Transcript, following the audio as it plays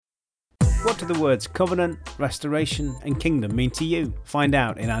What do the words covenant, restoration and kingdom mean to you? Find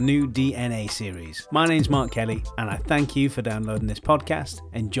out in our new DNA series. My name's Mark Kelly and I thank you for downloading this podcast.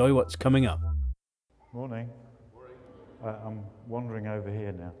 Enjoy what's coming up. Morning. I'm wandering over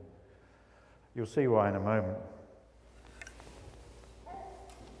here now. You'll see why in a moment.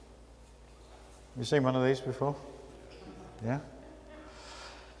 You seen one of these before? Yeah?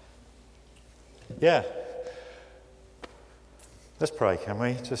 Yeah. Let's pray, can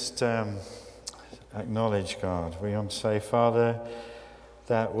we? Just acknowledge God. We want to say, Father,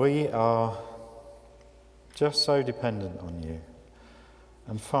 that we are just so dependent on you.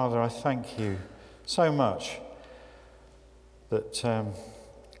 And Father, I thank you so much that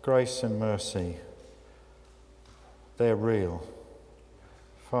grace and mercy, they're real.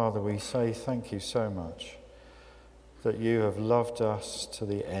 Father, we say thank you so much that you have loved us to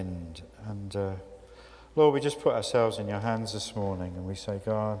the end. And Lord, we just put ourselves in your hands this morning and we say,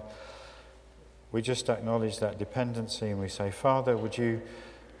 God, we just acknowledge that dependency and we say, Father, would you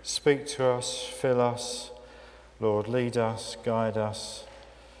speak to us, fill us, Lord, lead us, guide us,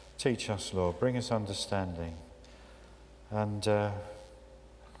 teach us, Lord, bring us understanding. And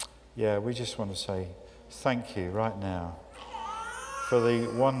we just want to say thank you right now for the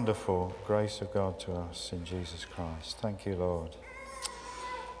wonderful grace of God to us in Jesus Christ. Thank you, Lord.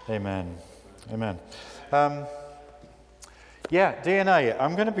 Amen. Amen. DNA.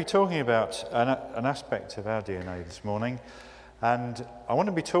 I'm going to be talking about an aspect of our DNA this morning, and I want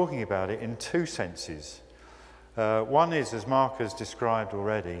to be talking about it in two senses. One is, as Mark has described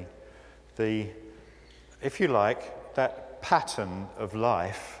already, if you like, that pattern of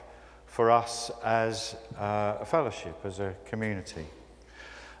life for us as a fellowship, as a community.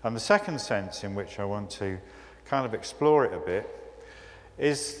 And the second sense in which I want to kind of explore it a bit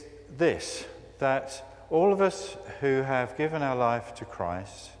is this, that all of us who have given our life to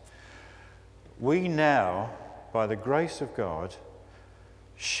Christ, we now, by the grace of God,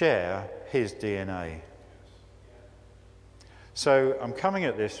 share his DNA. So I'm coming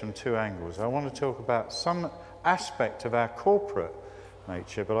at this from two angles. I want to talk about some aspect of our corporate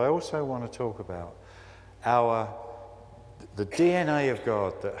nature, but I also want to talk about the DNA of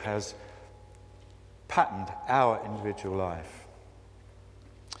God that has patterned our individual life.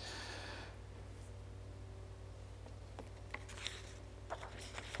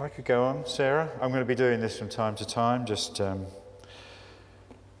 If I could go on, Sarah. I'm going to be doing this from time to time, just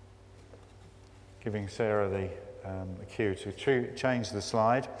giving Sarah the cue to change the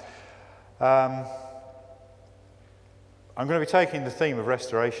slide. I'm going to be taking the theme of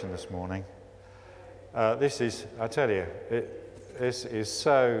restoration this morning. This is, I tell you, this is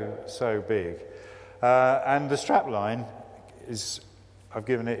so big. And the strapline I've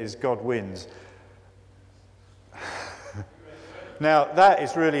given it is God wins. Now, that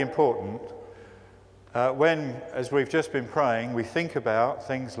is really important. When, as we've just been praying, we think about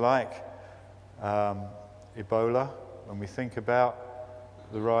things like Ebola, when we think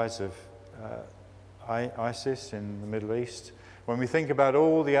about the rise of ISIS in the Middle East, when we think about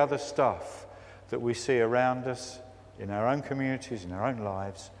all the other stuff that we see around us in our own communities, in our own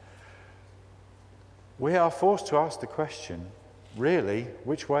lives, we are forced to ask the question, really,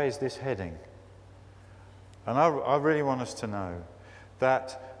 which way is this heading? And I really want us to know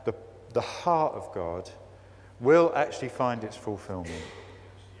that the heart of God will actually find its fulfillment.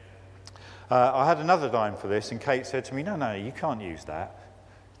 I had another line for this, and Kate said to me, no, you can't use that.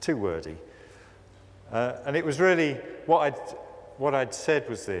 Too wordy. And it was really, what I'd said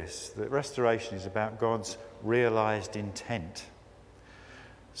was this, that restoration is about God's realised intent.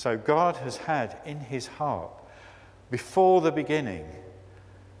 So God has had in his heart, before the beginning,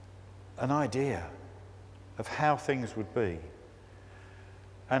 an idea of how things would be.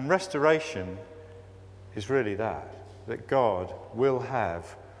 And restoration is really that God will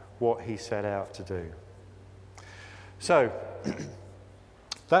have what he set out to do. So,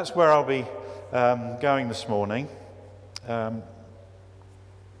 that's where I'll be going this morning.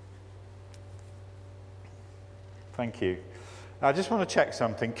 Thank you. I just want to check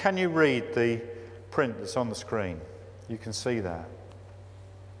something. Can you read the print that's on the screen? You can see that.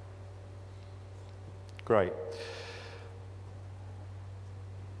 Great.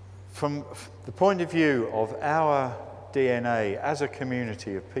 From the point of view of our DNA as a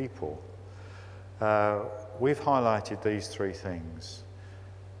community of people, we've highlighted these three things: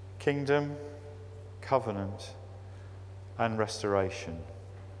 kingdom, covenant, and restoration.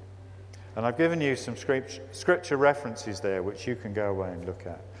 And I've given you some scripture references there which you can go away and look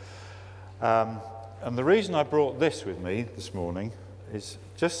at. And the reason I brought this with me this morning is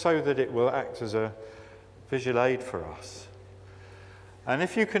just so that it will act as a visual aid for us. And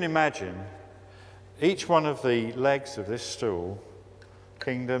if you can imagine, each one of the legs of this stool,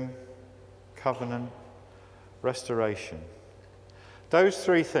 kingdom, covenant, restoration, those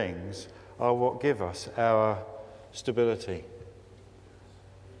three things are what give us our stability.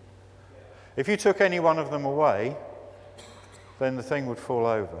 If you took any one of them away, then the thing would fall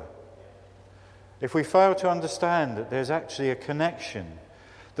over. If we fail to understand that there's actually a connection,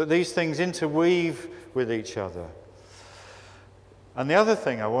 that these things interweave with each other. And the other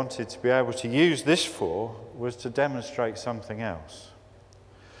thing I wanted to be able to use this for was to demonstrate something else.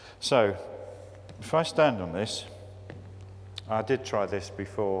 So, if I stand on this, I did try this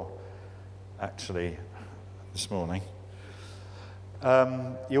before, actually, this morning.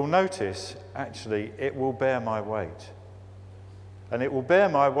 You'll notice, actually, it will bear my weight. And it will bear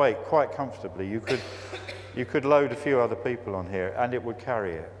my weight quite comfortably. You could load a few other people on here and it would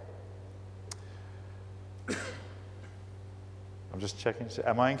carry it. I'm just checking.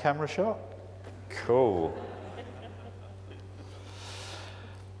 Am I in camera shot? Cool.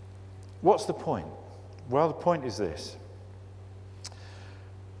 What's the point? Well, the point is this.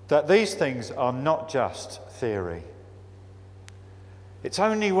 That these things are not just theory. It's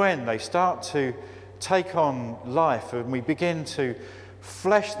only when they start to take on life and we begin to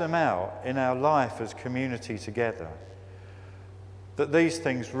flesh them out in our life as community together that these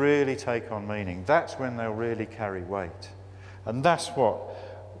things really take on meaning. That's when they'll really carry weight. And that's what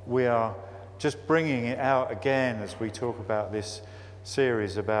we are just bringing it out again as we talk about this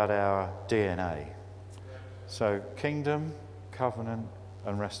series about our DNA. So kingdom, covenant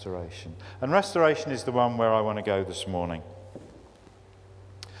and restoration. And restoration is the one where I want to go this morning.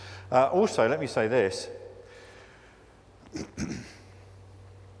 Also, let me say this.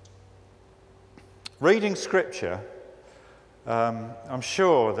 Reading Scripture, I'm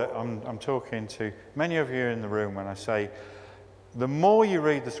sure that I'm talking to many of you in the room when I say the more you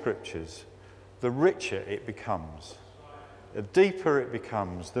read the Scriptures, the richer it becomes. The deeper it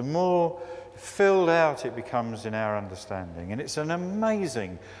becomes, the more filled out it becomes in our understanding. And it's an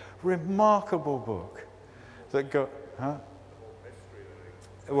amazing, remarkable book that got... Huh?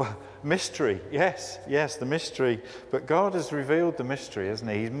 Well, mystery, yes, the mystery. But God has revealed the mystery,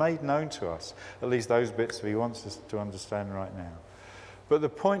 hasn't he? He's made known to us, at least those bits that he wants us to understand right now. But the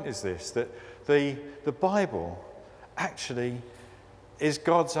point is this, that the Bible actually is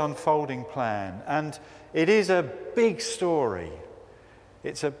God's unfolding plan. And it is a big story.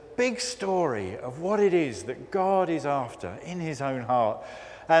 It's a big story of what it is that God is after in his own heart.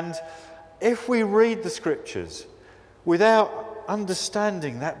 And if we read the Scriptures without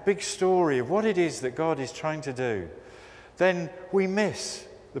understanding that big story of what it is that God is trying to do, then we miss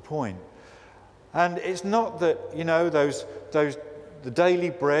the point. And it's not that, the daily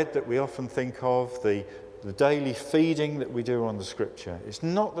bread that we often think of, the daily feeding that we do on the Scripture. It's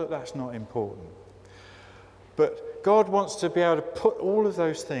not that that's not important. But God wants to be able to put all of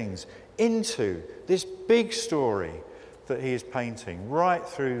those things into this big story that he is painting right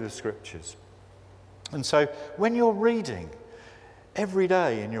through the Scriptures. And so when you're reading every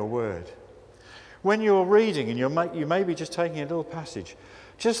day in your word, when you're reading and you may be just taking a little passage,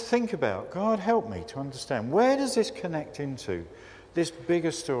 just think about, God, help me to understand, where does this connect into this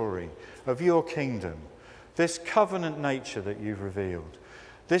bigger story of your kingdom, this covenant nature that you've revealed,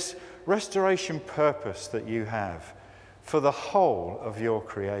 this restoration purpose that you have for the whole of your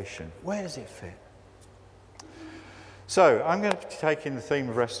creation? Where does it fit? So I'm going to be taking the theme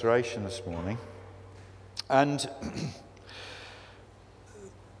of restoration this morning. And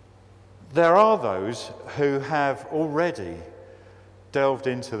there are those who have already delved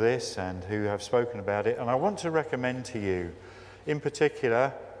into this and who have spoken about it. And I want to recommend to you, in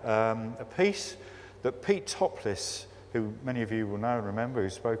particular, a piece that Pete Topless, who many of you will know and remember,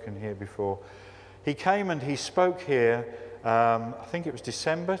 who's spoken here before, he came and he spoke here, I think it was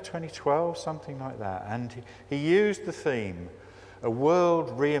December 2012, something like that. And he used the theme, A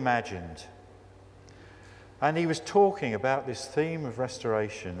World Reimagined. And he was talking about this theme of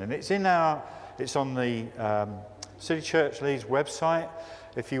restoration. And it's on the City Church Leeds website.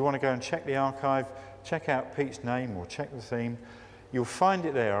 If you want to go and check the archive, check out Pete's name or check the theme, you'll find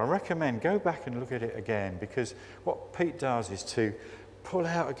it there. I recommend go back and look at it again, because what Pete does is to pull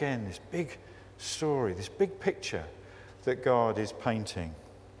out again this big story, this big picture that God is painting.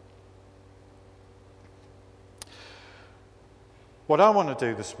 What I want to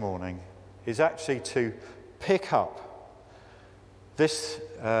do this morning is actually to pick up this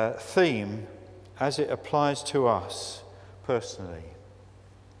theme as it applies to us personally.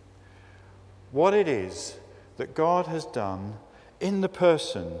 What it is that God has done in the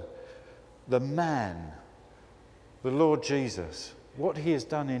person, the man, the Lord Jesus, what he has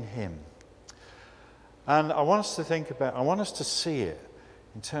done in him. And I want us to think about, I want us to see it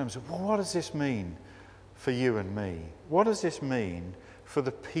in terms of, well, what does this mean for you and me? What does this mean for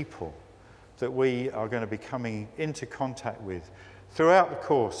the people that we are going to be coming into contact with throughout the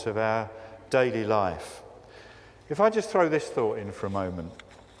course of our daily life? If I just throw this thought in for a moment,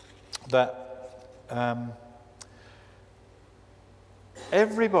 that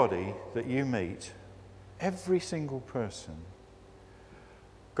everybody that you meet, every single person,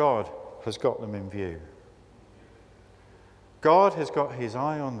 God has got them in view. God has got his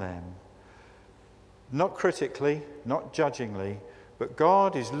eye on them, not critically, not judgingly, but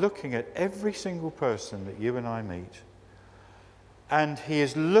God is looking at every single person that you and I meet, and he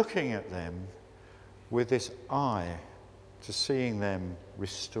is looking at them with this eye to seeing them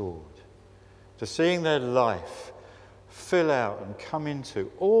restored, to seeing their life fill out and come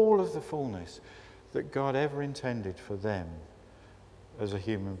into all of the fullness that God ever intended for them as a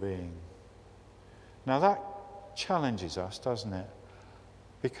human being. Now that challenges us, doesn't it?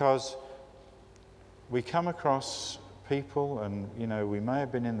 Because we come across people, and we may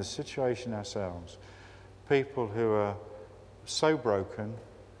have been in the situation ourselves, people who are so broken,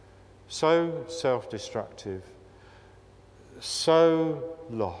 so self-destructive, so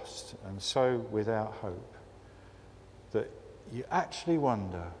lost and so without hope, that you actually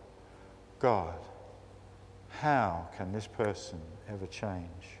wonder, God, how can this person ever change?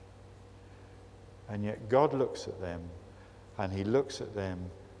 And yet God looks at them, and he looks at them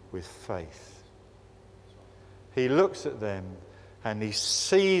with faith. He looks at them and he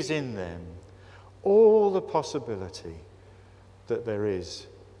sees in them all the possibility that there is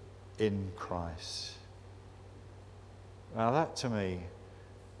in Christ. Now that to me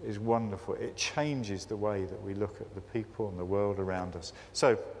is wonderful. It changes the way that we look at the people and the world around us.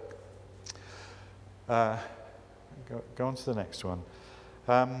 So, go on to the next one.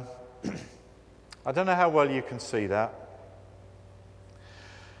 I don't know how well you can see that.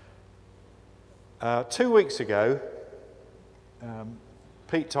 2 weeks ago,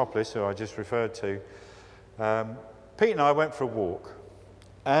 Pete Topless, who I just referred to, Pete and I went for a walk.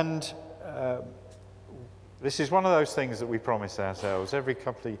 And this is one of those things that we promise ourselves. Every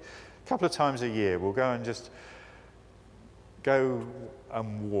couple of times a year, we'll go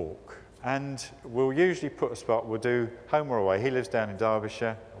and walk. And we'll usually put a spot, we'll do home or away. He lives down in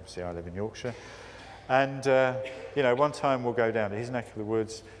Derbyshire. Obviously, I live in Yorkshire. And, one time we'll go down to his neck of the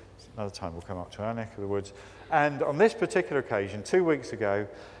woods. Another time we'll come up to our neck of the woods. And on this particular occasion, 2 weeks ago,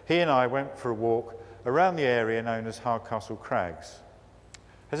 he and I went for a walk around the area known as Hardcastle Crags.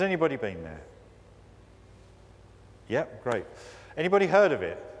 Has anybody been there? Yep, great. Anybody heard of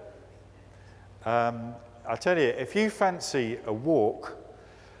it? I'll tell you, if you fancy a walk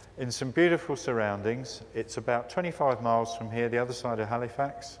in some beautiful surroundings, it's about 25 miles from here, the other side of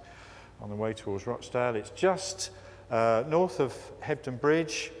Halifax, on the way towards Rochdale. It's just north of Hebden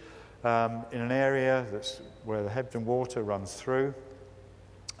Bridge, in an area that's where the Hebden water runs through.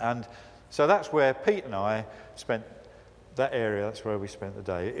 And so that's where Pete and I spent that area, that's where we spent the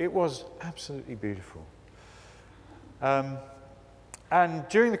day. It was absolutely beautiful. And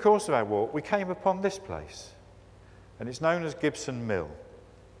during the course of our walk, we came upon this place, and it's known as Gibson Mill.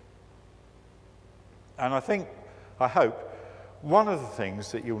 And I hope, one of the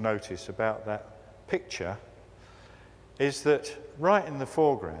things that you'll notice about that picture is that right in the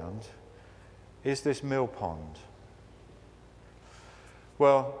foreground is this mill pond.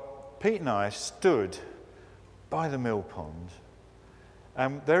 Well, Pete and I stood by the mill pond,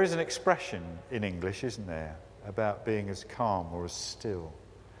 and there is an expression in English, isn't there, about being as calm or as still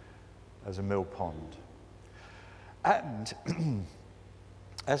as a mill pond. And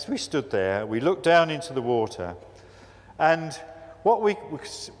as we stood there, we looked down into the water, and what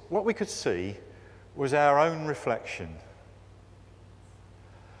we could see was our own reflection.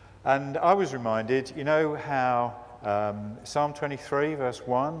 And I was reminded, you know how Psalm 23 verse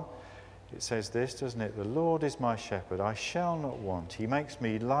 1, it says this, doesn't it? The Lord is my shepherd, I shall not want. He makes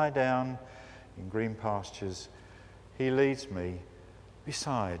me lie down in green pastures. He leads me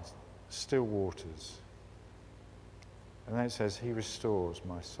beside still waters. And then it says, he restores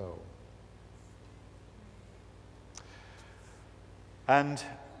my soul. And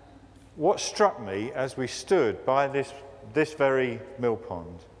what struck me as we stood by this very mill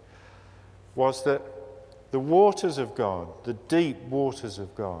pond was that the waters of God, the deep waters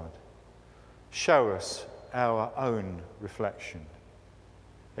of God, show us our own reflection.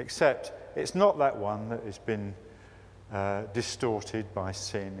 Except it's not that one that has been distorted by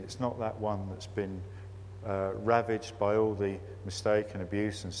sin. It's not that one that's been ravaged by all the mistake and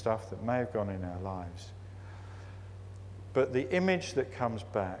abuse and stuff that may have gone in our lives. But the image that comes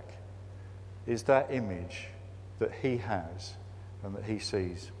back is that image that he has and that he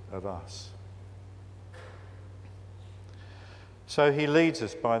sees of us. So he leads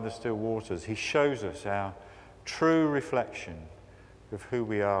us by the still waters. He shows us our true reflection of who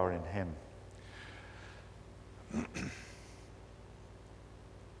we are in him.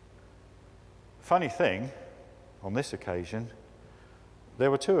 Funny thing, on this occasion, there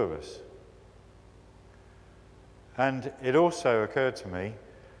were two of us. And it also occurred to me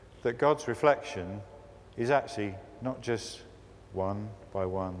that God's reflection is actually not just one by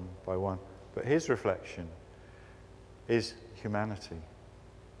one by one, but his reflection is humanity.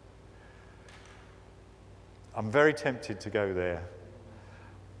 I'm very tempted to go there.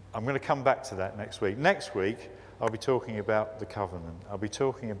 I'm going to come back to that next week. Next week, I'll be talking about the covenant. I'll be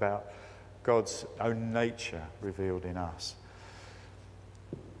talking about God's own nature revealed in us.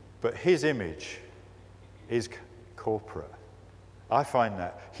 But his image is corporate. I find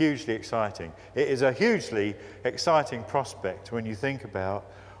that hugely exciting. It is a hugely exciting prospect when you think about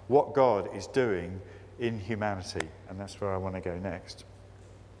what God is doing in humanity. And that's where I want to go next.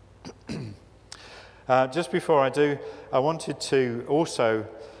 Just before I do, I wanted to also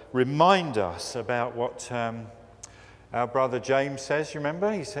remind us about what our brother James says. You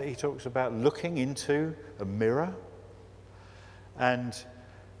remember? He talks about looking into a mirror. And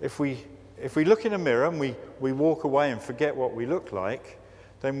if we look in a mirror and we walk away and forget what we look like,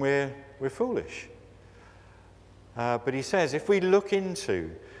 then we're foolish. But he says, if we look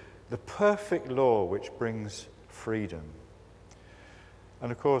into the perfect law which brings freedom,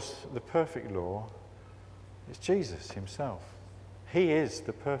 and of course the perfect law is Jesus himself. He is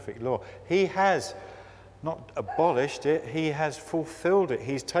the perfect law. He has not abolished it, he has fulfilled it.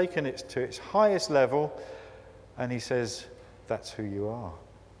 He's taken it to its highest level, and he says, that's who you are.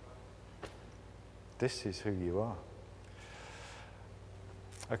 This is who you are.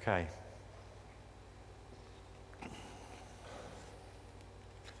 Okay.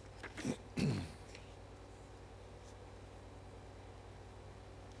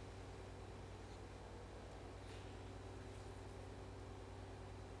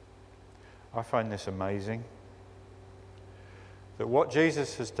 I find this amazing, that what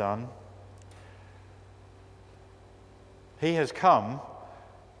Jesus has done, he has come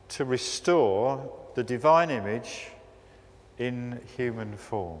to restore the divine image in human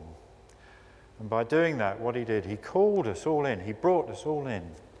form. And by doing that, what he did, he called us all in, he brought us all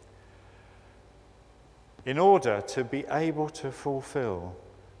in order to be able to fulfill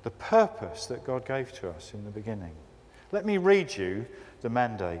the purpose that God gave to us in the beginning. Let me read you the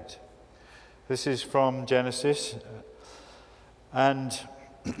mandate. This is from Genesis, and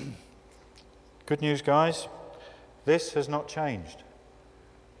good news, guys, this has not changed.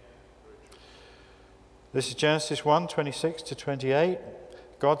 This is Genesis 1:26 to 28.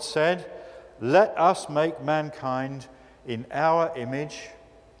 God said, "Let us make mankind in our image,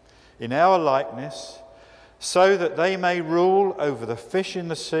 in our likeness, so that they may rule over the fish in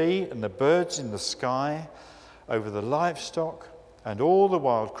the sea and the birds in the sky, over the livestock and all the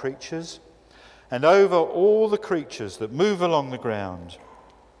wild creatures, and over all the creatures that move along the ground."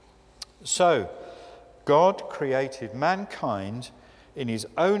 So, God created mankind in his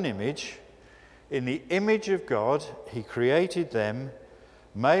own image. In the image of God, he created them,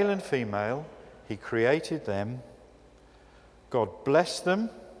 male and female, he created them. God blessed them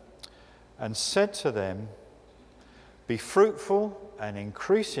and said to them, "Be fruitful and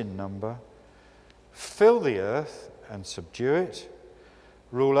increase in number, fill the earth and subdue it,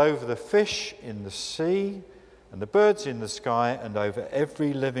 rule over the fish in the sea and the birds in the sky, and over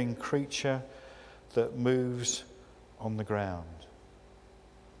every living creature that moves on the ground."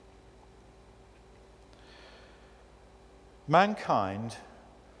 Mankind,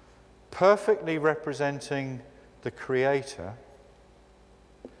 perfectly representing the Creator,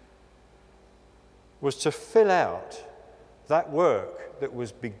 was to fill out that work that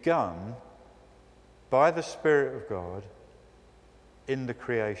was begun by the Spirit of God in the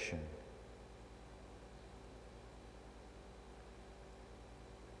creation.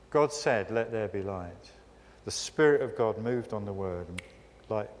 God said, "Let there be light." The Spirit of God moved on the Word and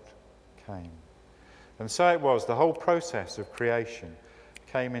light came. And so it was, the whole process of creation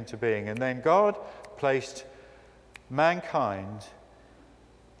came into being. And then God placed mankind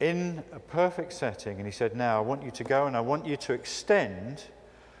in a perfect setting, and he said, "Now I want you to go and I want you to extend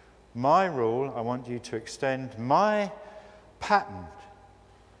my rule, I want you to extend my pattern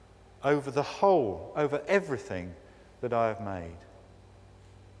over the whole, over everything that I have made.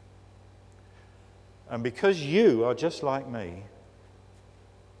 And because you are just like me,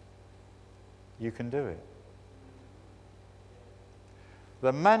 you can do it."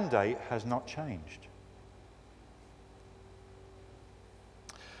 The mandate has not changed.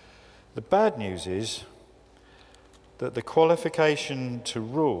 The bad news is that the qualification to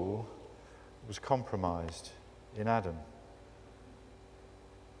rule was compromised in Adam.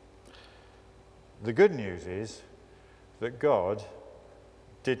 The good news is that God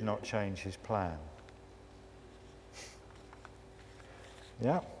did not change his plan.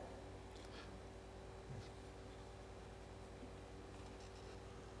 Yeah.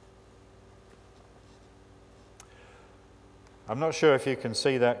 I'm not sure if you can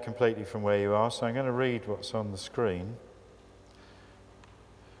see that completely from where you are, so I'm going to read what's on the screen.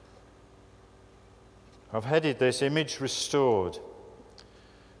 I've headed this "Image Restored."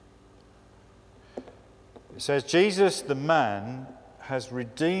 It says, Jesus the man has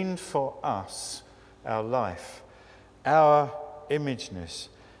redeemed for us our life, our imageness,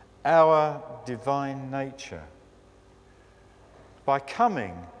 our divine nature, by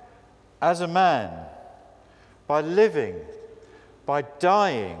coming as a man, by living, by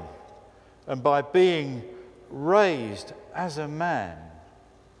dying, and by being raised as a man.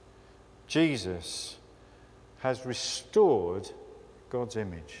 Jesus has restored God's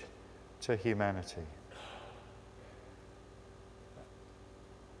image to humanity.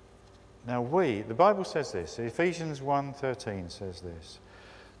 Now the Bible says this, Ephesians 1:13 says this,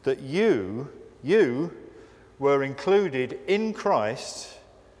 that you were included in Christ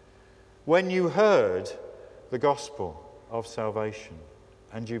when you heard the gospel of salvation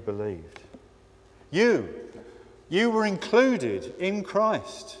and you believed. You were included in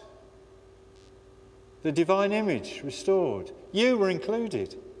Christ. The divine image restored. You were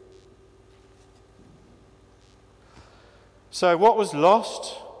included. So what was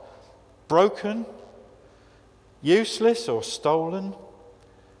lost, broken, useless or stolen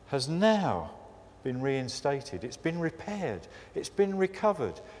has now been reinstated. It's been repaired. It's been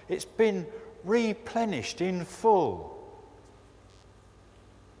recovered. It's been replenished in full.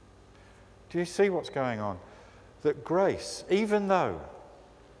 Do you see what's going on? That grace, even though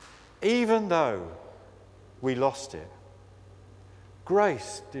we lost it,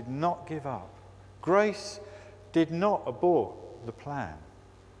 grace did not give up. Grace did not abort the plan.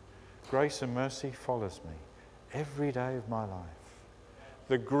 Grace and mercy follows me every day of my life.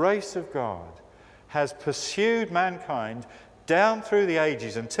 The grace of God has pursued mankind down through the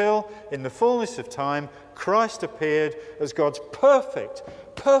ages until, in the fullness of time, Christ appeared as God's perfect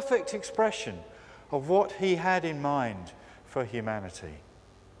expression of what he had in mind for humanity.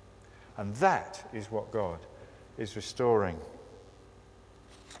 And that is what God is restoring.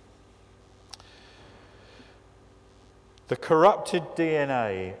 The corrupted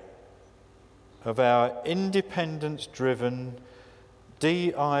DNA of our independence-driven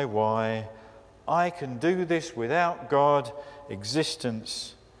DIY, I can do this without God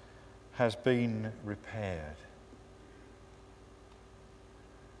existence has been repaired.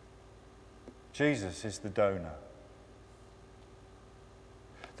 Jesus is the donor.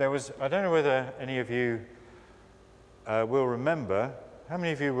 I don't know whether any of you will remember, how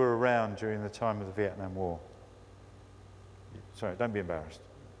many of you were around during the time of the Vietnam War? Sorry, don't be embarrassed.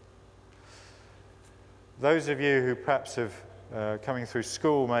 Those of you who perhaps have, coming through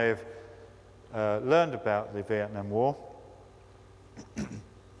school, may have learned about the Vietnam War.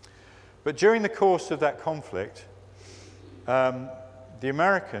 But during the course of that conflict, the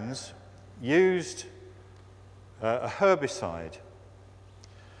Americans used a herbicide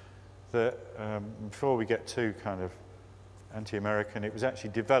that, before we get too kind of anti-American, it was actually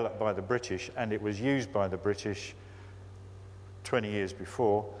developed by the British and it was used by the British 20 years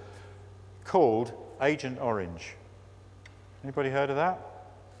before, called Agent Orange. Anybody heard of that?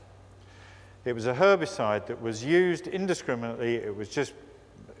 It was a herbicide that was used indiscriminately. It was just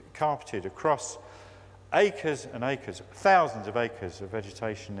carpeted across acres and acres, thousands of acres of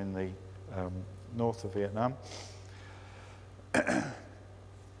vegetation in the north of Vietnam.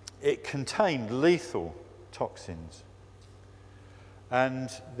 It contained lethal toxins. And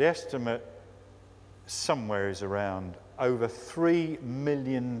the estimate somewhere is around over 3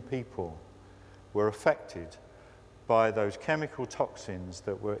 million people were affected by those chemical toxins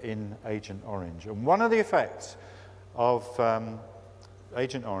that were in Agent Orange. And one of the effects of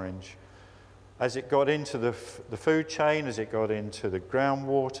Agent Orange, as it got into the food chain, as it got into the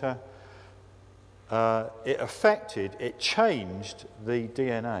groundwater, it changed the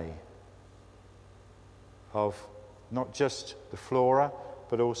DNA of not just the flora,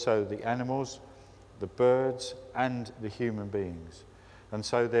 but also the animals, the birds, and the human beings. And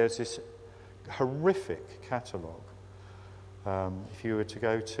so there's this horrific catalogue. If you were to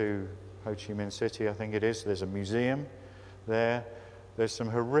go to Ho Chi Minh City, I think it is, there's a museum there, there's some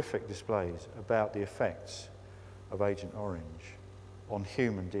horrific displays about the effects of Agent Orange on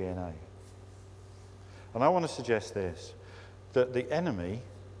human DNA. And I want to suggest this, that the enemy,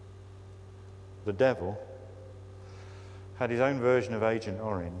 the devil, had his own version of Agent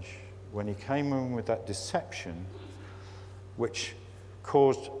Orange when he came in with that deception which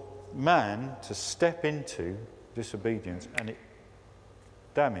caused man to step into disobedience, and it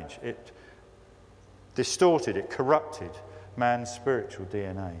damaged, it distorted, it corrupted man's spiritual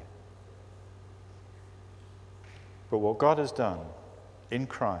DNA. But what God has done in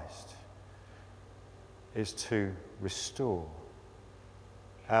Christ is to restore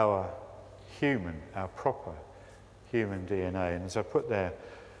our proper human DNA. And as I put there,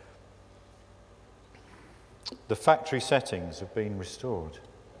 the factory settings have been restored.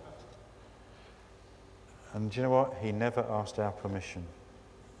 And do you know what? He never asked our permission.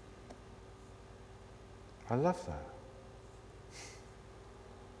 I love that.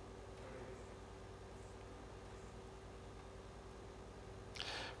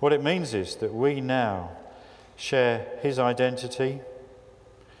 What it means is that we now share his identity,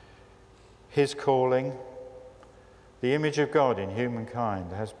 his calling. The image of God in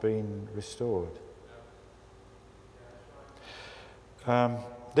humankind has been restored.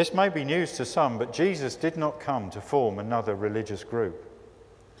 This may be news to some, but Jesus did not come to form another religious group.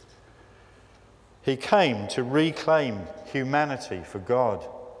 He came to reclaim humanity for God.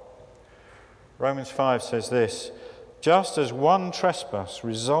 Romans 5 says this, just as one trespass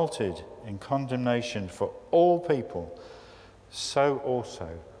resulted in condemnation for all people, so also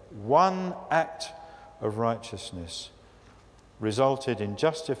one act of righteousness resulted in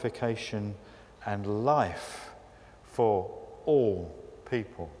justification and life for all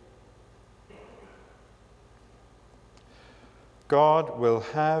people. God will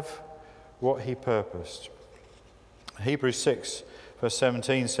have what he purposed. Hebrews 6 verse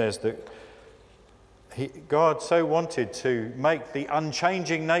 17 says that God so wanted to make the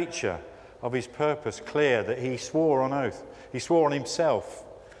unchanging nature of his purpose clear that he swore on oath. He swore on himself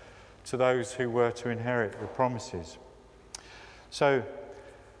to those who were to inherit the promises. So,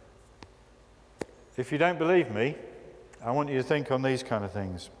 if you don't believe me, I want you to think on these kind of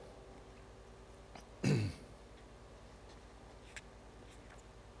things.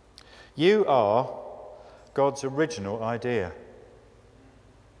 You are God's original idea.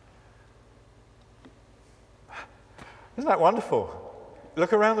 Isn't that wonderful?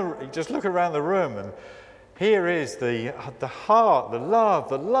 Just look around the room, and here is the heart, the love,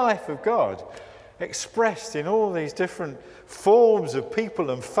 the life of God expressed in all these different forms of people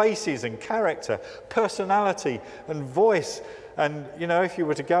and faces and character, personality and voice. And, you know, if you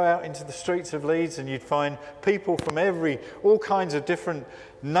were to go out into the streets of Leeds and you'd find people from all kinds of different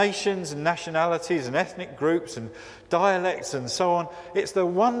nations and nationalities and ethnic groups and dialects and so on. It's the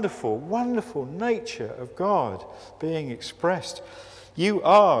wonderful, wonderful nature of God being expressed. You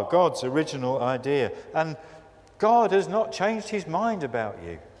are God's original idea, and God has not changed his mind about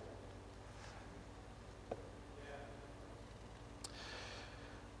you.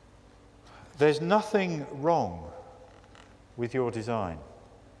 There's nothing wrong with your design.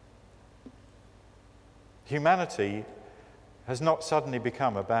 Humanity has not suddenly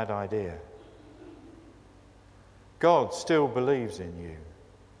become a bad idea. God still believes in you.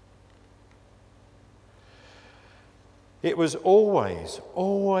 It was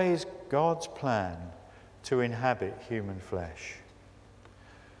always God's plan to inhabit human flesh.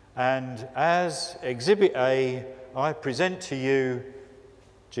 And as Exhibit A, I present to you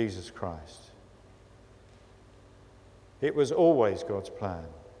Jesus Christ. It was always God's plan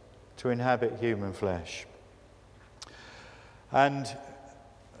to inhabit human flesh. And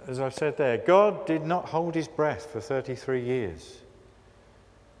as I've said there, God did not hold his breath for 33 years.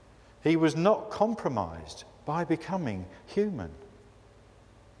 He was not compromised by becoming human.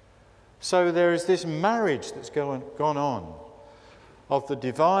 So there is this marriage that's gone on of the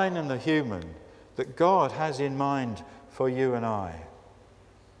divine and the human that God has in mind for you and I.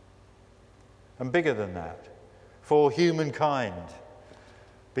 And bigger than that, for humankind,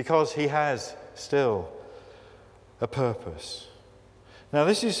 because he has still a purpose. Now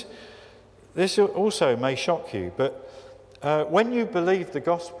this also may shock you, but when you believe the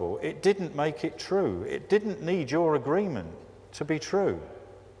gospel, it didn't make it true. It didn't need your agreement to be true.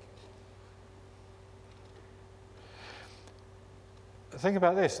 Think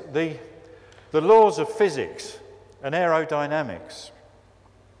about this. The laws of physics and aerodynamics,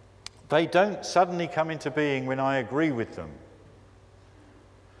 they don't suddenly come into being when I agree with them.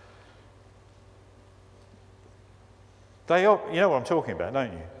 You know what I'm talking about,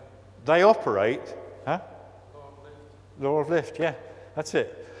 don't you? They operate, Law of lift, yeah. That's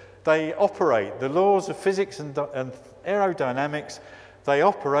it. They operate, the laws of physics and aerodynamics, they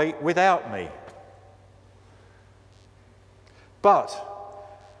operate without me. But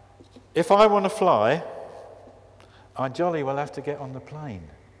if I want to fly, I jolly well have to get on the plane.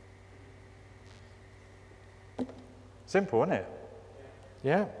 Simple, isn't it?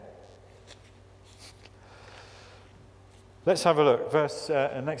 Yeah? Let's have a look.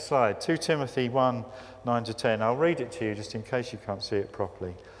 Next slide, 2 Timothy 1, 9 to 10. I'll read it to you just in case you can't see it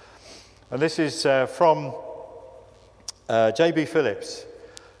properly. And this is from J.B. Phillips'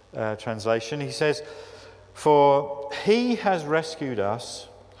 translation. He says, "For he has rescued us,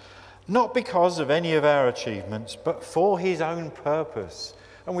 not because of any of our achievements, but for his own purpose."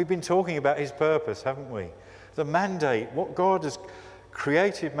 And we've been talking about his purpose, haven't we? The mandate, what God has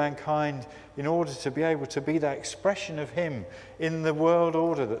created mankind in order to be able to be that expression of him in the world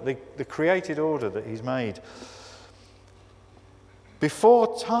order, the created order that he's made.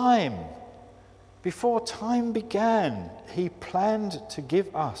 Before time began, he planned to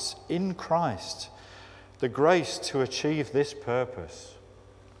give us in Christ the grace to achieve this purpose.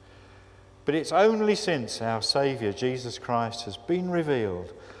 But it's only since our Saviour, Jesus Christ, has been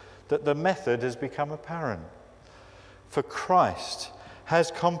revealed that the method has become apparent. For Christ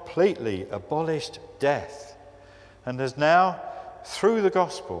has completely abolished death and has now, through the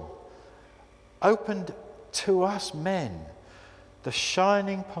gospel, opened to us men the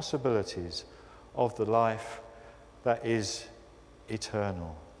shining possibilities of the life that is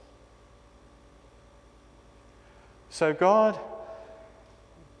eternal. So God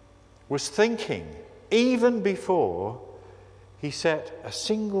was thinking, even before he set a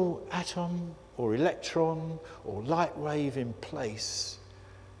single atom or electron or light wave in place,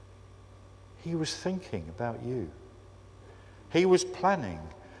 he was thinking about you. He was planning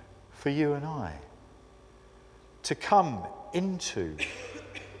for you and I to come into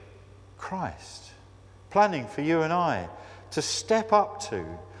Christ, planning for you and I to step up to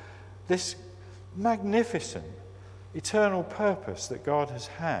this magnificent eternal purpose that God has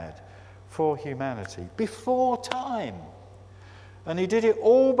had for humanity before time. And he did it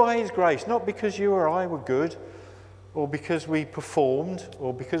all by his grace, not because you or I were good, or because we performed,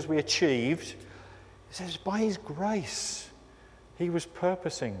 or because we achieved. It says by his grace he was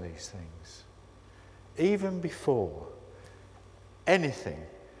purposing these things even before anything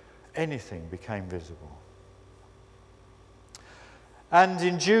became visible. And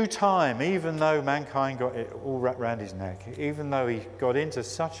in due time, even though mankind got it all wrapped around his neck, even though he got into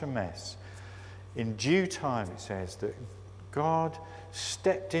such a mess, in due time it says that God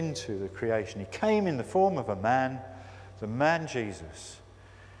stepped into the creation. He came in the form of a man, the man Jesus,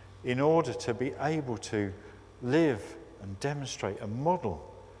 in order to be able to live and demonstrate a model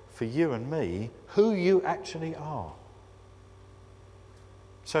for you and me who you actually are.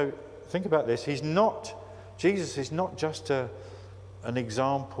 So think about this. Jesus is not just an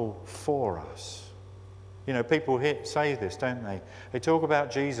example for us. You know, people say this, don't they? They talk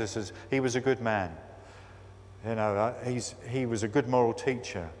about Jesus as he was a good man. You know, he was a good moral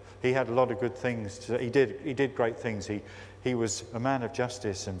teacher. He had a lot of good things. He did great things. He was a man of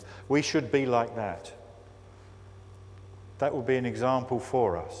justice, and we should be like that. That will be an example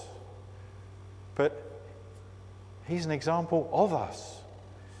for us. But he's an example of us.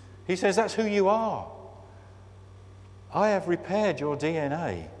 He says, that's who you are. I have repaired your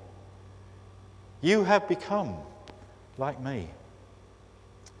DNA. You have become like me.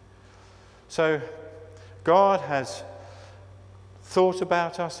 So God has thought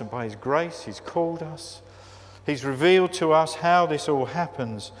about us, and by his grace he's called us. He's revealed to us how this all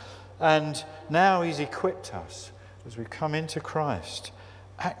happens, and now he's equipped us as we come into Christ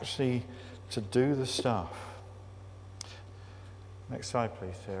actually to do the stuff. Next slide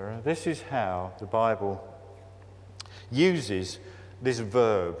please, Sarah. This is how the Bible uses this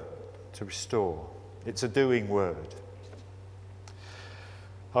verb to restore. It's a doing word.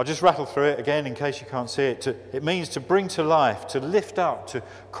 I'll just rattle through it again in case you can't see it. It means to bring to life, to lift up, to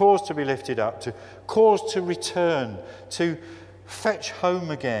cause to be lifted up, to cause to return, to fetch home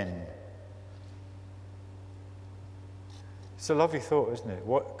again. It's a lovely thought, isn't it?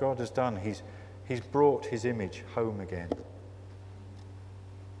 What God has done, he's brought his image home again.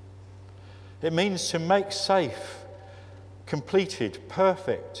 It means to make safe, completed,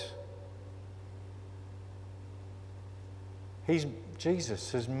 perfect.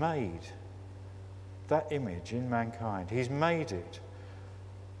 Jesus has made that image in mankind. He's made it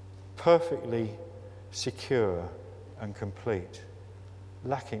perfectly secure and complete,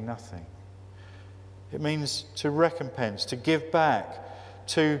 lacking nothing. It means to recompense, to give back,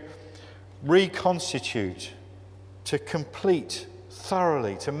 to reconstitute, to complete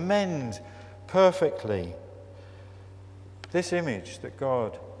thoroughly, to mend perfectly. This image that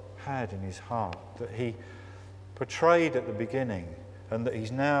God had in his heart, that he portrayed at the beginning and that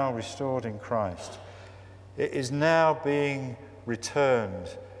he's now restored in Christ, it is now being returned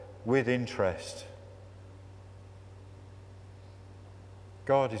with interest.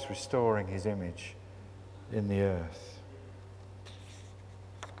 God is restoring his image in the earth.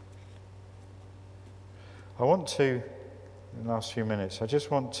 I want to, in the last few minutes, I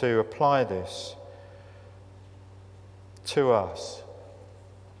just want to apply this to us.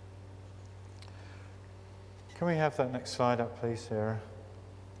 Can we have that next slide up, please, Sarah?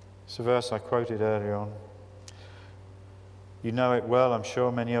 It's a verse I quoted earlier on. You know it well, I'm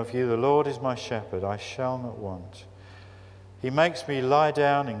sure, many of you. The Lord is my shepherd, I shall not want. He makes me lie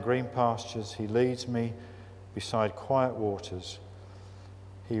down in green pastures. He leads me beside quiet waters.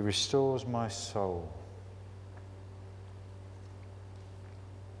 He restores my soul.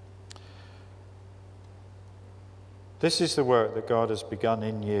 This is the work that God has begun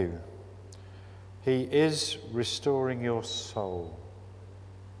in you. He is restoring your soul,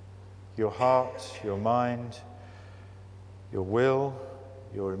 your heart, your mind, your will,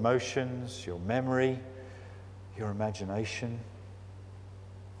 your emotions, your memory, your imagination.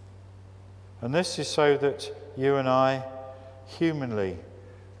 And this is so that you and I humanly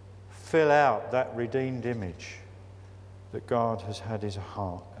fill out that redeemed image that God has had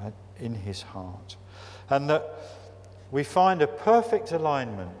in his heart. And that we find a perfect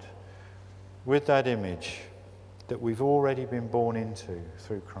alignment with that image that we've already been born into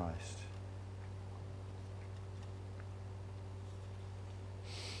through Christ.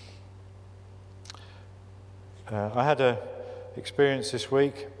 I had an experience this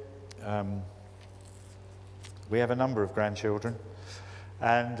week. We have a number of grandchildren,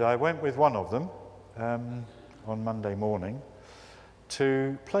 and I went with one of them on Monday morning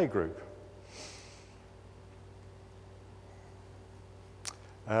to playgroup.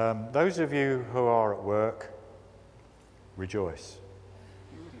 Those of you who are at work, rejoice.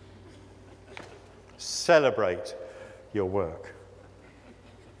 Celebrate your work.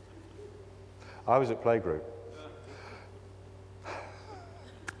 I was at playgroup.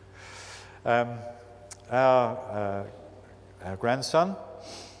 Our grandson,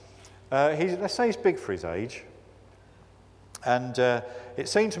 let's say he's big for his age, and it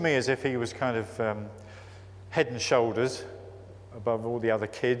seemed to me as if he was kind of head and shoulders above all the other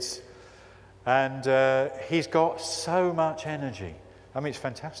kids, and he's got so much energy. I mean, it's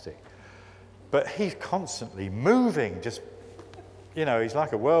fantastic, but he's constantly moving, just, he's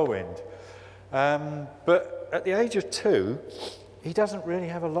like a whirlwind. But at the age of 2, he doesn't really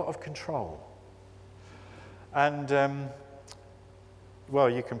have a lot of control. And, well,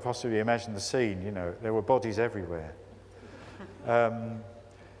 you can possibly imagine the scene, there were bodies everywhere.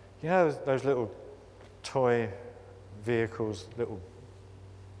 Those little toy vehicles, little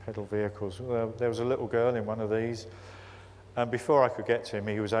pedal vehicles. Well, there was a little girl in one of these, and before I could get to him,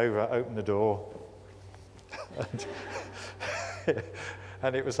 he was over, opened the door,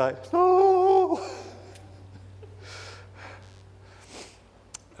 and it was like, no!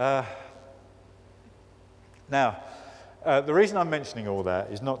 Now, the reason I'm mentioning all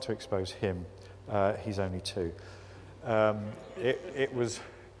that is not to expose him. He's only 2. It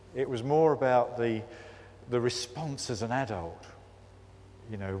was more about the response as an adult,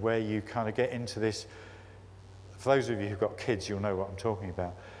 where you kind of get into this. For those of you who've got kids, you'll know what I'm talking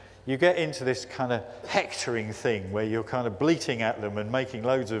about. You get into this kind of hectoring thing where you're kind of bleating at them and making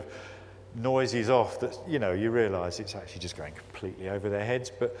loads of noises off that, you realise it's actually just going completely over their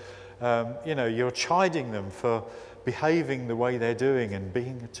heads. But, you're chiding them for behaving the way they're doing and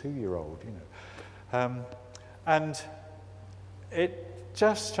being a 2-year-old, and it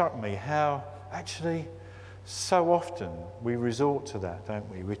just struck me how actually so often we resort to that, don't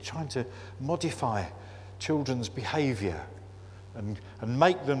we? We're trying to modify children's behaviour and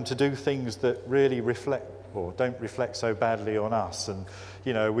make them to do things that really reflect or don't reflect so badly on us. And,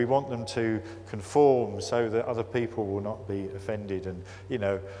 we want them to conform so that other people will not be offended. And,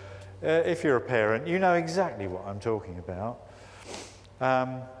 if you're a parent, you know exactly what I'm talking about.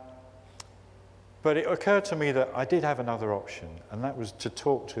 But it occurred to me that I did have another option, and that was to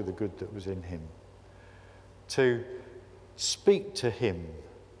talk to the good that was in him. To speak to him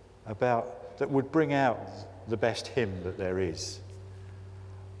about, that would bring out the best him that there is.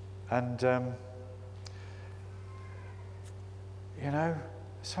 And,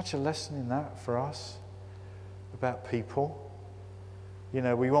 such a lesson in that for us about people.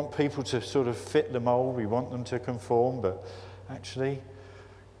 We want people to sort of fit the mould, we want them to conform, but actually,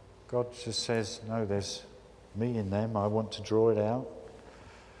 God just says, no, there's me and them. I want to draw it out.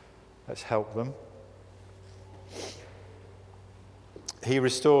 Let's help them. He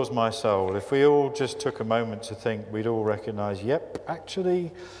restores my soul. If we all just took a moment to think, we'd all recognise, yep,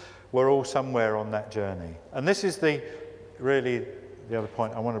 actually, we're all somewhere on that journey. And this is really the other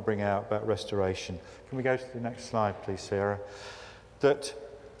point I want to bring out about restoration. Can we go to the next slide, please, Sarah? That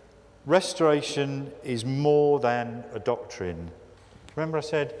restoration is more than a doctrine. Remember I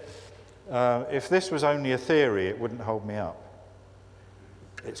said, if this was only a theory, it wouldn't hold me up.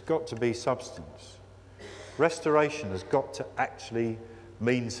 It's got to be substance. Restoration has got to actually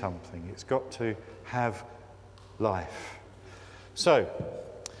mean something. It's got to have life. So,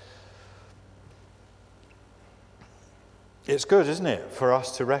 it's good, isn't it, for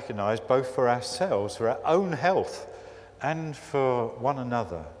us to recognise, both for ourselves, for our own health, and for one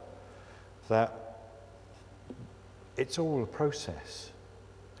another, that it's all a process.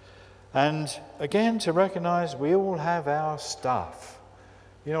 And again, to recognise we all have our stuff.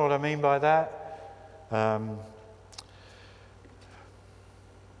 You know what I mean by that?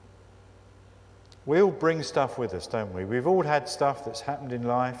 We all bring stuff with us, don't we? We've all had stuff that's happened in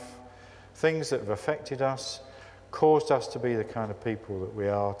life, things that have affected us, caused us to be the kind of people that we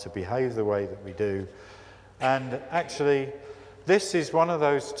are, to behave the way that we do. And actually, this is one of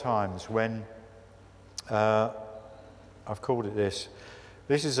those times when, I've called it this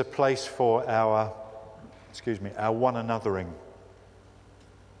is a place for our one anothering.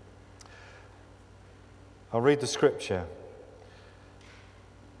 I'll read the scripture.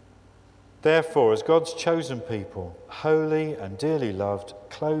 Therefore, as God's chosen people, holy and dearly loved,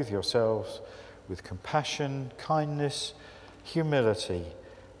 clothe yourselves with compassion, kindness, humility,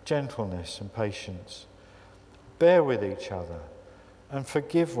 gentleness, and patience. Bear with each other and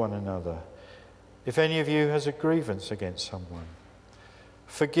forgive one another. If any of you has a grievance against someone,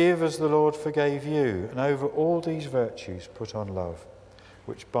 forgive as the Lord forgave you, and over all these virtues put on love,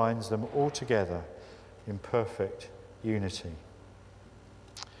 which binds them all together in perfect unity.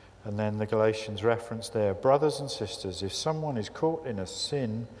 And then the Galatians reference there, brothers and sisters, if someone is caught in a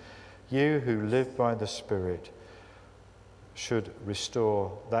sin, you who live by the Spirit should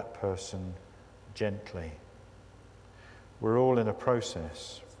restore that person gently. We're all in a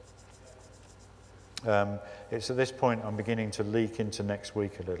process. It's at this point I'm beginning to leak into next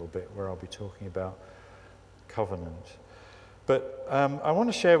week a little bit, where I'll be talking about covenant. But I want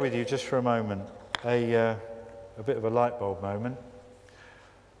to share with you just for a moment a bit of a light bulb moment.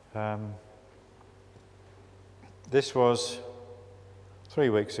 This was 3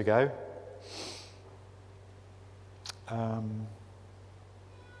 weeks ago.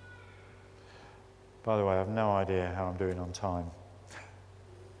 By the way, I have no idea how I'm doing on time.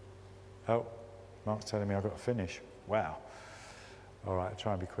 Oh, Mark's telling me I've got to finish. Wow. All right, I'll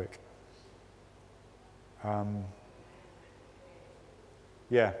try and be quick.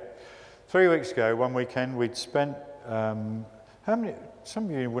 Yeah. 3 weeks ago, one weekend, we'd spent... some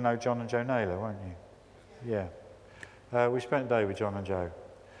of you will know John and Joe Naylor, won't you? Yeah. We spent a day with John and Joe.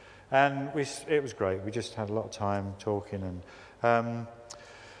 And it was great. We just had a lot of time talking. And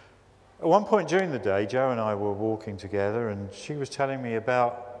at one point during the day, Joe and I were walking together, and she was telling me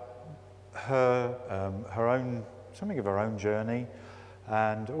about something of her own journey,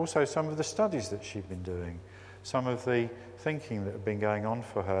 and also some of the studies that she'd been doing, some of the thinking that had been going on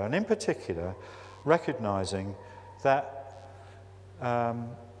for her, and in particular, recognising that a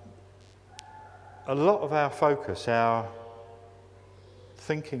lot of our focus, our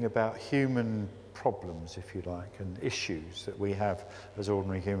thinking about human problems, if you like, and issues that we have as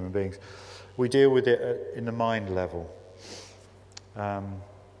ordinary human beings, we deal with it in the mind level.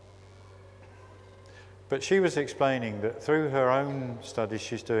 But she was explaining that through her own studies,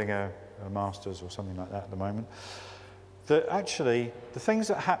 she's doing a master's or something like that at the moment, that actually the things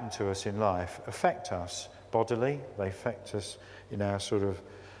that happen to us in life affect us bodily, they affect us in our sort of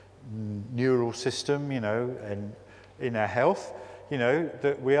neural system, and in our health,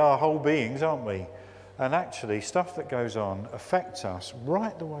 that we are whole beings, aren't we? And actually, stuff that goes on affects us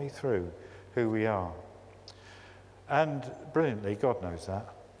right the way through who we are. And brilliantly, God knows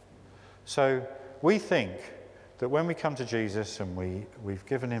that. So we think that when we come to Jesus and we've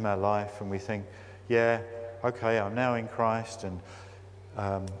given him our life and we think, yeah, okay, I'm now in Christ, and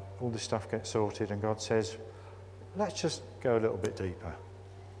all this stuff gets sorted, and God says, let's just go a little bit deeper.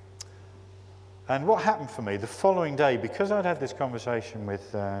 And what happened for me the following day, because I'd had this conversation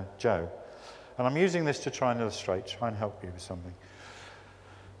with Joe, and I'm using this to try and illustrate, try and help you with something.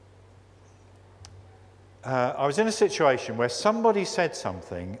 I was in a situation where somebody said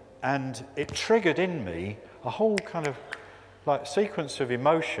something, and it triggered in me a whole kind of like sequence of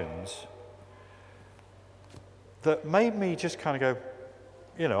emotions that made me just kind of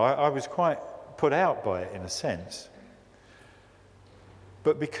go, I was quite put out by it in a sense.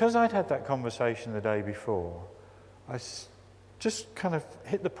 But because I'd had that conversation the day before, I just kind of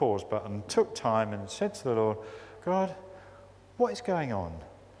hit the pause button, took time and said to the Lord, God, what is going on?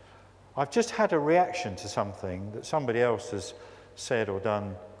 I've just had a reaction to something that somebody else has said or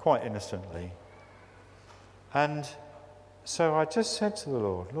done quite innocently. And so I just said to the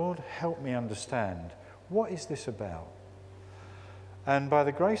Lord, help me understand, what is this about? And by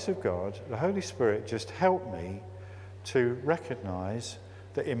the grace of God, the Holy Spirit just helped me to recognise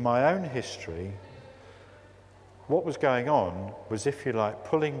that in my own history, what was going on was, if you like,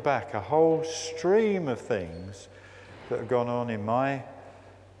 pulling back a whole stream of things that had gone on in my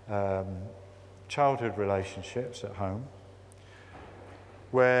childhood relationships at home,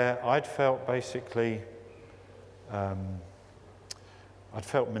 where I'd felt basically, I'd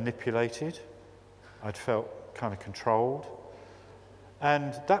felt manipulated, I'd felt kind of controlled,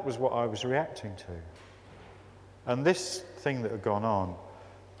 and that was what I was reacting to. And this thing that had gone on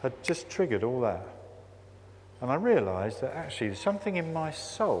had just triggered all that. And I realised that actually there's something in my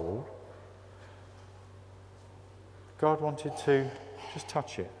soul, God wanted to just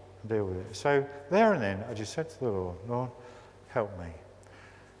touch it and deal with it. So there and then I just said to the Lord, help me.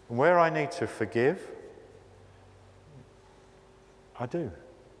 And where I need to forgive, I do.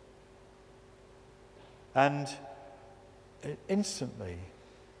 And instantly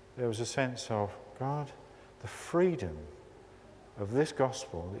there was a sense of, God, the freedom of this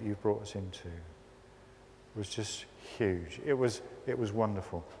gospel that you've brought us into was just huge. It was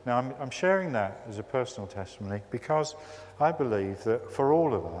wonderful. Now I'm sharing that as a personal testimony because I believe that for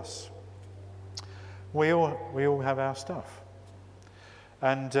all of us, we all have our stuff.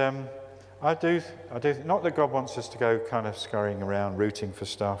 And I do not that God wants us to go kind of scurrying around rooting for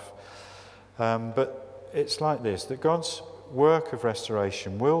stuff, but it's like this, that God's work of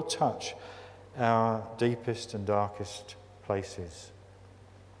restoration will touch our deepest and darkest places.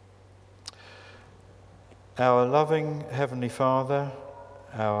 Our loving Heavenly Father,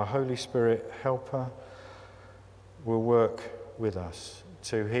 our Holy Spirit helper, will work with us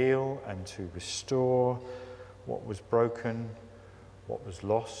to heal and to restore what was broken, what was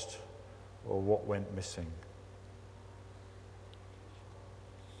lost, or what went missing.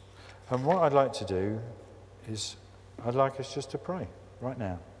 And what I'd like to do is, I'd like us just to pray right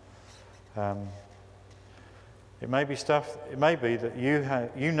now. It may be stuff, it may be that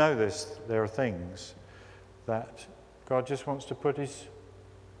you know this, there are things that God just wants to put his...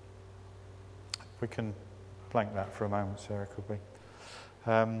 We can blank that for a moment, Sarah, could we?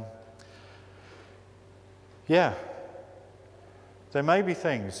 There may be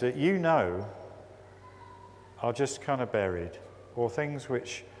things that you know are just kind of buried, or things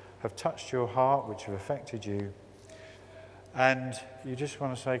which have touched your heart, which have affected you, and you just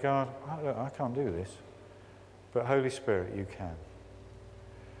want to say, God, I can't do this, but Holy Spirit, you can.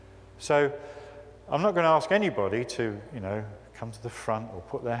 So I'm not going to ask anybody to, come to the front or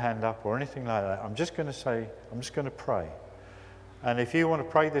put their hand up or anything like that. I'm just going to pray. And if you want to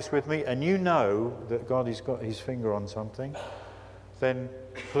pray this with me, and you know that God has got his finger on something, then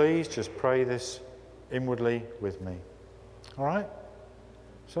please just pray this inwardly with me. All right?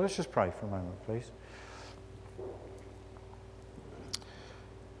 So let's just pray for a moment, please.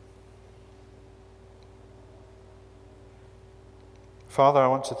 Father, I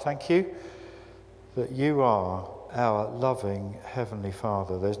want to thank you that you are our loving Heavenly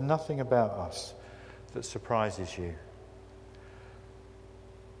Father. There's nothing about us that surprises you.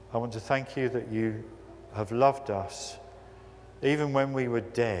 I want to thank you that you have loved us even when we were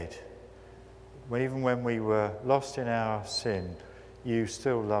dead, even when we were lost in our sin, you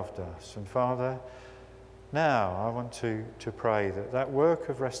still loved us. And Father, now I want to pray that work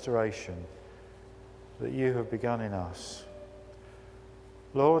of restoration that you have begun in us,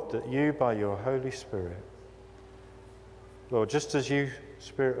 Lord, that you by your Holy Spirit, Lord, just as you,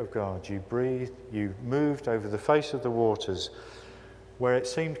 Spirit of God, you breathed, you moved over the face of the waters where it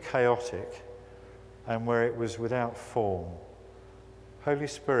seemed chaotic and where it was without form. Holy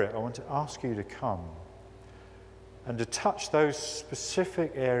Spirit, I want to ask you to come and to touch those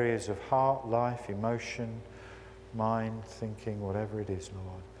specific areas of heart, life, emotion, mind, thinking, whatever it is,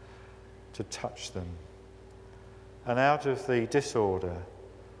 Lord, to touch them. And out of the disorder,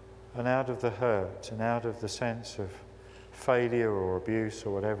 and out of the hurt, and out of the sense of failure or abuse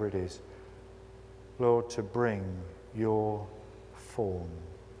or whatever it is, Lord, to bring your form,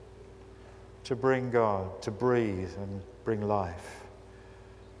 to bring God, to breathe and bring life,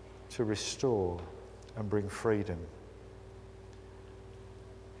 to restore and bring freedom.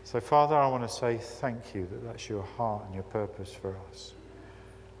 So, Father, I want to say thank you that that's your heart and your purpose for us.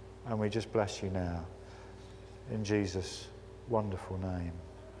 And we just bless you now. In Jesus' wonderful name.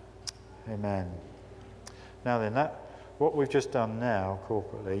 Amen. Now then, what we've just done now,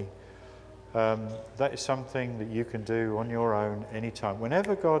 corporately, that is something that you can do on your own anytime.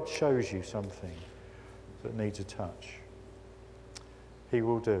 Whenever God shows you something that needs a touch, he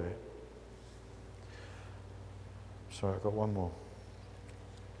will do it. Sorry, I've got one more.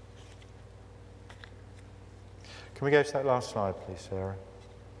 Can we go to that last slide, please, Sarah?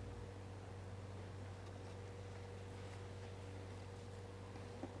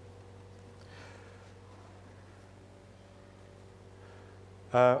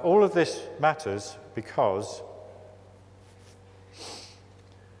 All of this matters because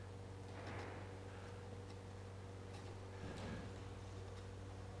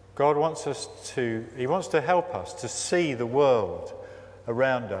God wants to help us to see the world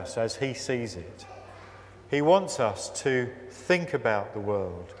around us as he sees it. He wants us to think about the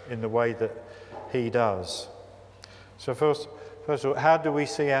world in the way that he does. So first of all, how do we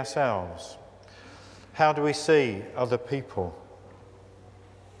see ourselves? How do we see other people?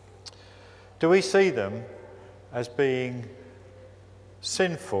 Do we see them as being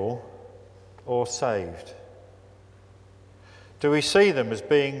sinful or saved? Do we see them as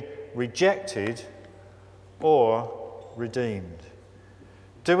being rejected or redeemed?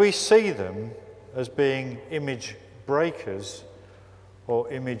 Do we see them as being image breakers or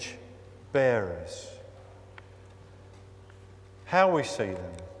image bearers? How we see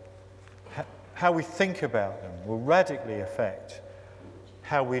them, how we think about them will radically affect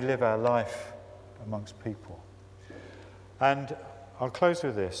how we live our life amongst people. And I'll close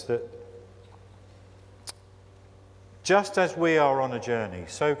with this, that just as we are on a journey,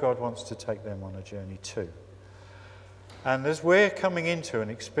 so God wants to take them on a journey too. And as we're coming into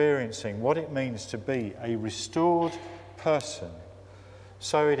and experiencing what it means to be a restored person,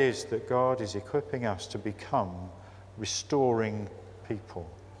 so it is that God is equipping us to become restoring people.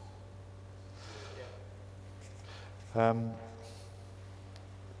 I'm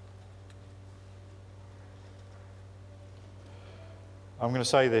going to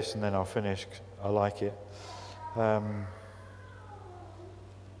say this and then I'll finish. I like it.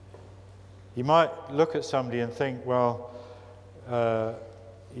 You might look at somebody and think, well,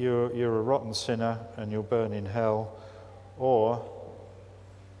 you're a rotten sinner and you'll burn in hell, or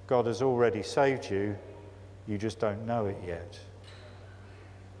God has already saved you, you just don't know it yet. Do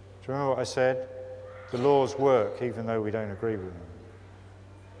you remember what I said? The laws work even though we don't agree with them.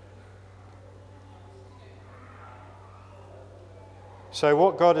 So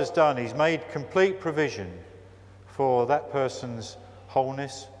what God has done, he's made complete provision for that person's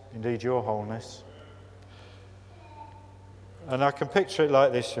wholeness, indeed your wholeness. And I can picture it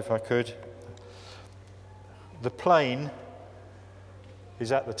like this if I could. The plane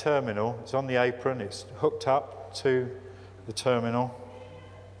is at the terminal, it's on the apron, it's hooked up to the terminal.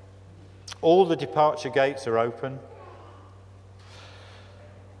 All the departure gates are open.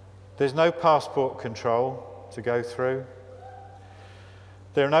 There's no passport control to go through.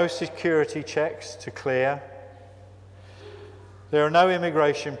 There are no security checks to clear. There are no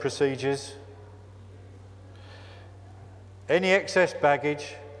immigration procedures. Any excess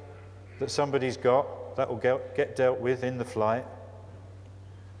baggage that somebody's got, that will get dealt with in the flight.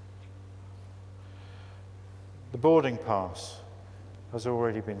 The boarding pass has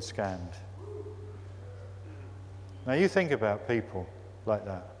already been scanned. Now you think about people like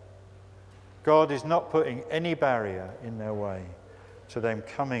that. God is not putting any barrier in their way to them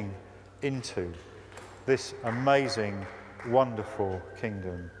coming into this amazing, wonderful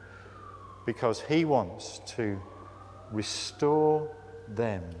kingdom, because he wants to restore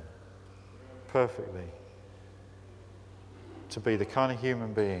them perfectly to be the kind of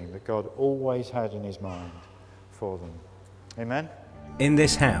human being that God always had in his mind for them. Amen? In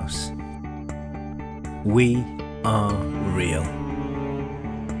this house, we are real.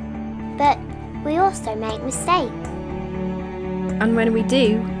 But we also make mistakes. And when we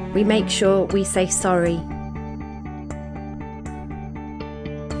do, we make sure we say sorry.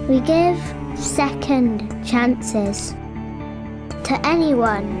 We give second chances to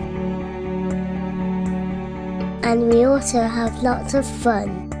anyone. And we also have lots of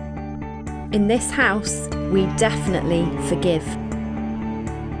fun. In this house, we definitely forgive.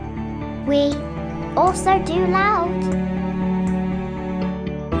 We also do loud.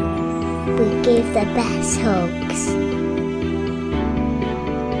 We give the best hugs.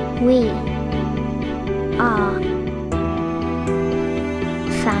 We are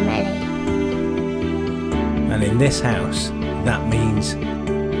family. And in this house, that means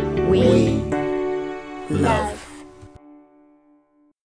love.